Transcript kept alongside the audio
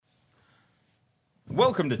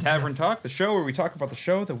Welcome to Tavern Talk, the show where we talk about the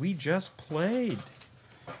show that we just played.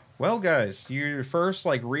 Well, guys, your first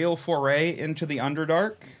real foray into the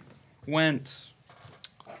Underdark went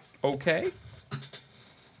okay.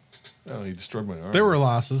 Oh, you destroyed my armor. There were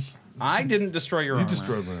losses. I didn't destroy your armor. You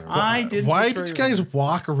destroyed my armor. I didn't. Why did you guys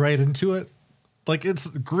walk right into it? It's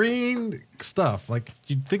green stuff.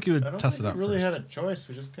 You'd think you would test it out. We really first. had a choice.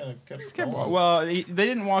 We just kind of kept going. Well, they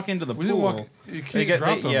didn't walk into the pool. Didn't walk.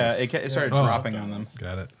 It started dropping on them.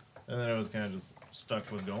 Got it. And then I was kind of just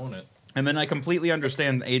stuck with going it. And then I completely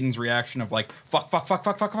understand Aiden's reaction of fuck.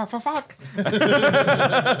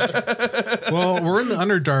 Well, we're in the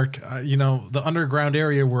Underdark, the underground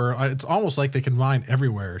area where it's almost like they can mine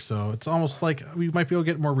everywhere. So it's almost like we might be able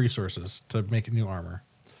to get more resources to make a new armor.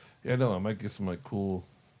 Yeah, no, I might get some cool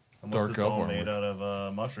Unless dark it's elf all armor. made out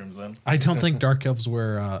of mushrooms then. I don't think dark elves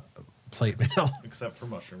wear plate mail. Except for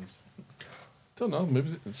mushrooms. Don't know. Maybe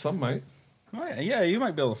some might. Oh, yeah, you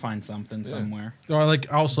might be able to find something somewhere. Or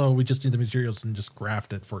also, we just need the materials and just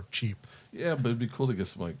graft it for cheap. Yeah, but it'd be cool to get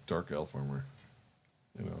some dark elf armor.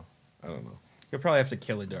 I don't know. You'll probably have to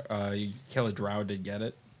kill a drow to get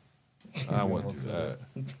it. I wouldn't do that.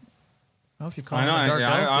 Well, if you call I know. it a dark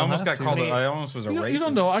elf, I you'll almost have got to. called. I almost was erased. You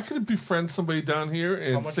don't know. I could befriend somebody down here How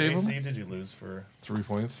and much save AC them. did you lose for 3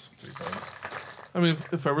 points. 3 points? I mean,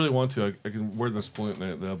 if I really want to, I can wear the splint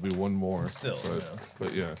and that'll be one more. Still,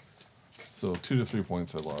 but yeah. So 2 to 3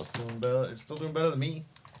 points I lost. It's still doing better than me.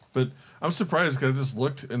 But I'm surprised because I just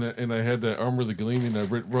looked and I had that Armor of the Gleaming I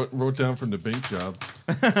wrote down from the bait job.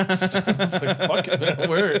 It's like, fuck it, man,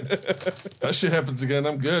 wear it. That shit happens again,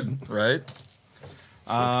 I'm good. Right?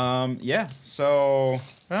 Yeah. So,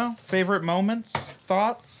 favorite moments,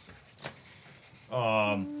 thoughts?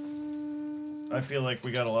 I feel like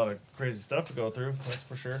we got a lot of crazy stuff to go through. That's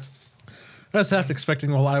for sure. I was half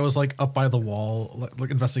expecting while I was up by the wall,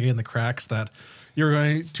 investigating the cracks, that you were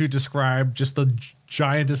going to describe just the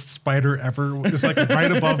giantest spider ever is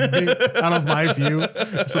right above me, out of my view.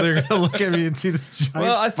 So they're going to look at me and see this giant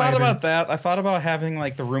Well, I spider. thought about that. I thought about having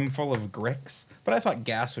the room full of gricks, but I thought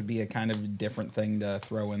gas would be a kind of different thing to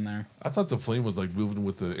throw in there. I thought the flame was moving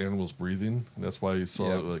with the animals breathing. And that's why you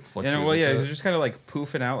saw it fluctuate. It was just kind of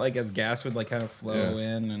poofing out as gas would kind of flow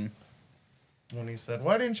in and. When he said,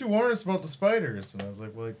 "Why didn't you warn us about the spiders?" And I was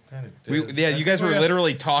like, "Well, I kind of did." You guys were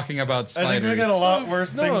literally talking about spiders. I think we got a lot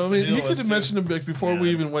worse things No, I mean, to deal you could with, have too. mentioned them before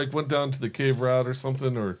we even went down to the cave route or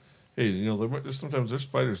something, or hey, sometimes there's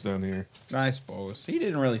spiders down here. I suppose he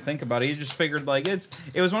didn't really think about it. He just figured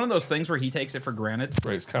it was one of those things where he takes it for granted.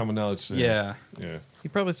 Right, it's common knowledge. Yeah. Yeah. He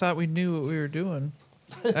probably thought we knew what we were doing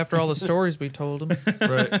after all the stories we told him.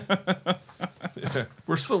 Right. Yeah.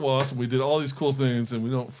 We're so awesome. We did all these cool things, and we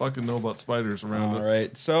don't fucking know about spiders around All it.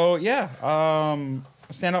 right. So yeah,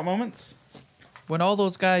 standout moments. When all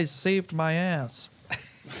those guys saved my ass.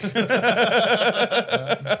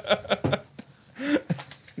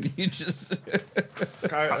 You just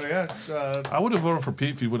I would have voted for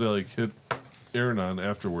Pete if he would have hit Aaron on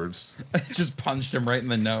afterwards. just punched him right in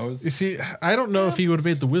the nose. You see, I don't know if he would have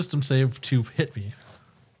made the wisdom save to hit me.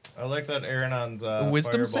 I like that Aaronon's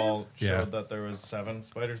wisdom fireball save? showed Yeah. that there was 7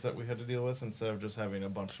 spiders that we had to deal with instead of just having a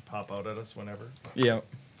bunch pop out at us whenever. Yeah.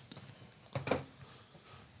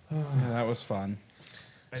 That was fun.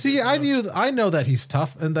 I know that he's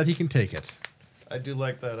tough and that he can take it. I do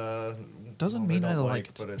like that. Doesn't well, mean don't I like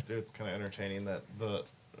it. but it's kind of entertaining that the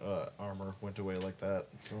armor went away like that.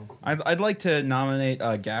 So. I'd like to nominate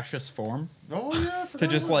gaseous form Oh yeah, to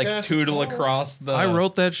just tootle across the. I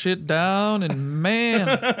wrote that shit down, and man,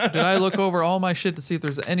 did I look over all my shit to see if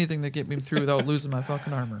there's anything that get me through without losing my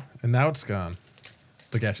fucking armor. And now it's gone.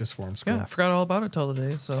 The gaseous form scroll. Yeah, I forgot all about it till today.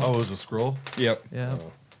 So Oh, it was a scroll? Yep. yeah,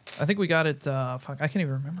 I think we got it. Fuck, I can't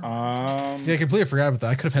even remember. Yeah, I completely forgot about that.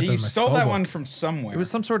 I could have had that You in my stole spell that book. one from somewhere. It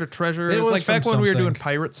was some sort of treasure. It It was was back from when we were doing something.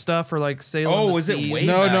 pirate stuff or sailing. Oh, the is it seas. way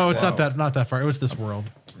No, back no, it's then. not that far. It was this world.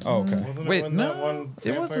 Oh, okay. Wasn't Wait, it when no, that one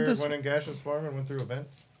it wasn't vampire this- went in gaseous form and went through a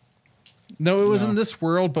vent? No, it was in this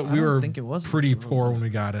world, but we don't were think it was. pretty poor when we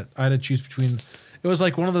got it. I had to choose between. It was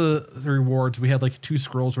one of the rewards. We had 2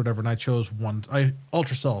 scrolls or whatever, and I chose one.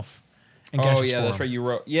 Ultra Self. And Oh gaseous yeah, form. that's right. You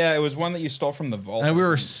wrote. Yeah, it was one that you stole from the vault. And we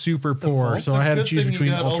were super poor, vault's so a I had to good choose thing you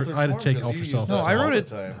between got ultra. I had to form, take 'cause you ultra use self. that No, I all wrote the it.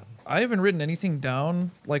 time. I haven't written anything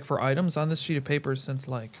down for items on this sheet of paper since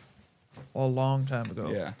a long time ago.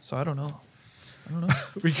 Yeah. So I don't know.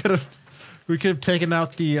 We could have taken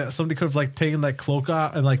out the. Somebody could have taken that cloak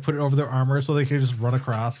out and put it over their armor so they could just run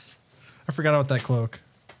across. I forgot about that cloak.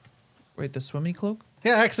 Wait, the swimmy cloak?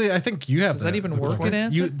 Yeah, actually, I think you have. Does that even the work cloak. in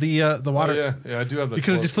acid? The water. Oh, yeah, I do have that. You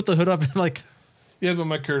could have just put the hood up and Yeah, but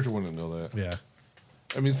my character wouldn't know that. Yeah.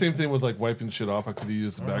 I mean, same thing with wiping shit off. I could have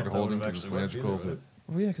used the I don't bag know of if that holding would've because it's actually worked magical, either, but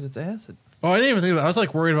Oh yeah, because it's acid. Oh, I didn't even think of that. I was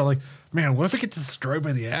like worried about like, man, what if it gets destroyed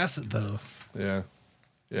by the acid though? Yeah.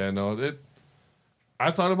 Yeah, no,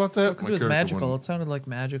 I thought about that. Because My it was character magical. wouldn't. It sounded like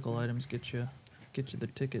magical items get you the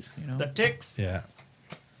ticket. You know. The ticks. Yeah.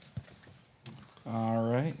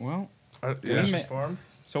 All right. Well, Yeah. We ma- Form.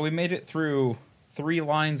 so we made it through 3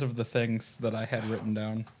 lines of the things that I had written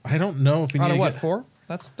down. I don't know if we Out need of to what? get- 4?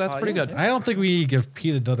 That's pretty yeah. good. I don't think we need to give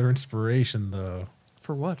Pete another inspiration though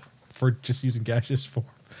For what? for just using gaseous form.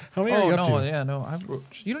 How many are Oh you up no, to? yeah, no.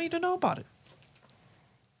 You don't need to know about it.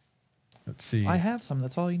 Let's see. I have some.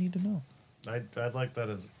 That's all you need to know. I'd like that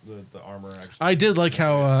as the armor actually. I did like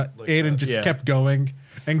how Like Aiden that. just Yeah. kept going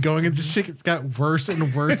and going, and the shit got worse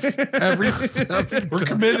and worse every step. We're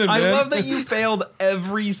committed, man. I love that you failed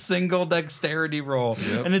every single dexterity roll,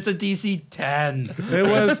 and it's a DC 10. It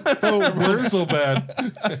was the It's worst. so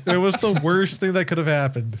bad. It was the worst thing that could have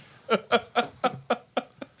happened.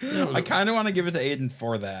 I kind of want to give it to Aiden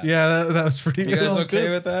for that. Yeah, that was pretty. You guys sounds okay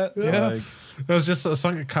good. with that? Yeah. Like, That was just a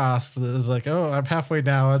sunk cost. It was like, oh, I'm halfway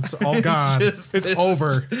now. It's all gone. Just it's this-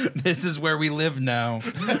 over. This is where we live now,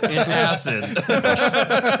 in acid.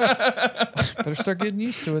 Better start getting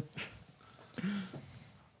used to it.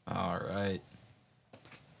 All right.